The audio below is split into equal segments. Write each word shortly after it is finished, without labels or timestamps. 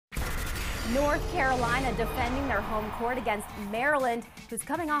North Carolina defending their home court against Maryland, who's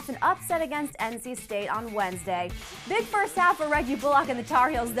coming off an upset against NC State on Wednesday. Big first half for Reggie Bullock and the Tar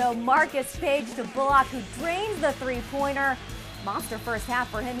Heels, though. Marcus Page to Bullock, who drains the three-pointer. Monster first half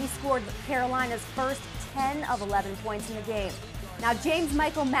for him. He scored Carolina's first 10 of 11 points in the game. Now James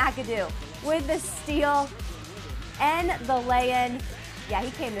Michael McAdoo with the steal and the lay-in. Yeah,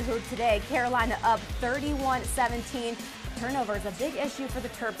 he came to hoop today. Carolina up 31-17. Turnover is a big issue for the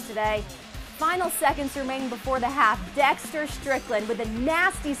Terps today. Final seconds remaining before the half. Dexter Strickland with a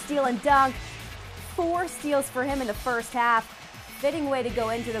nasty steal and dunk. 4 steals for him in the first half. Fitting way to go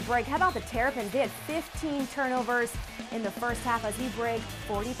into the break. How about the Terrapins? They had 15 turnovers in the first half as he breaks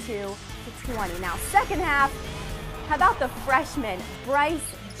 42-20. Now, second half, how about the freshman, Bryce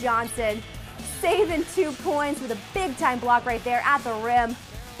Johnson, saving 2 points with a big-time block right there at the rim.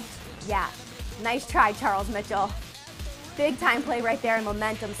 Yeah, nice try, Charles Mitchell. Big-time play right there and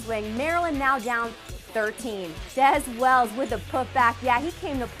momentum swing. Maryland now down 13. Des Wells with the putback. Yeah, he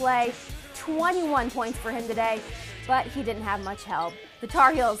came to play. 21 points for him today, but he didn't have much help. The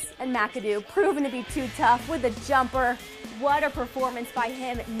Tar Heels and McAdoo proven to be too tough with the jumper. What a performance by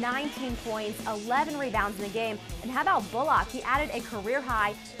him. 19 points, 11 rebounds in the game. And how about Bullock? He added a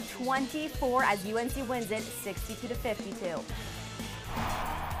career-high 24 as UNC wins it 62-52.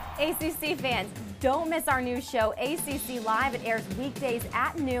 ACC fans, don't miss our new show, ACC Live. It airs weekdays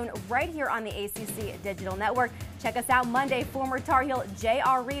at noon right here on the ACC Digital Network. Check us out Monday. Former Tar Heel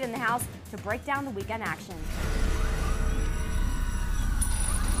J.R. Reed in the house to break down the weekend action.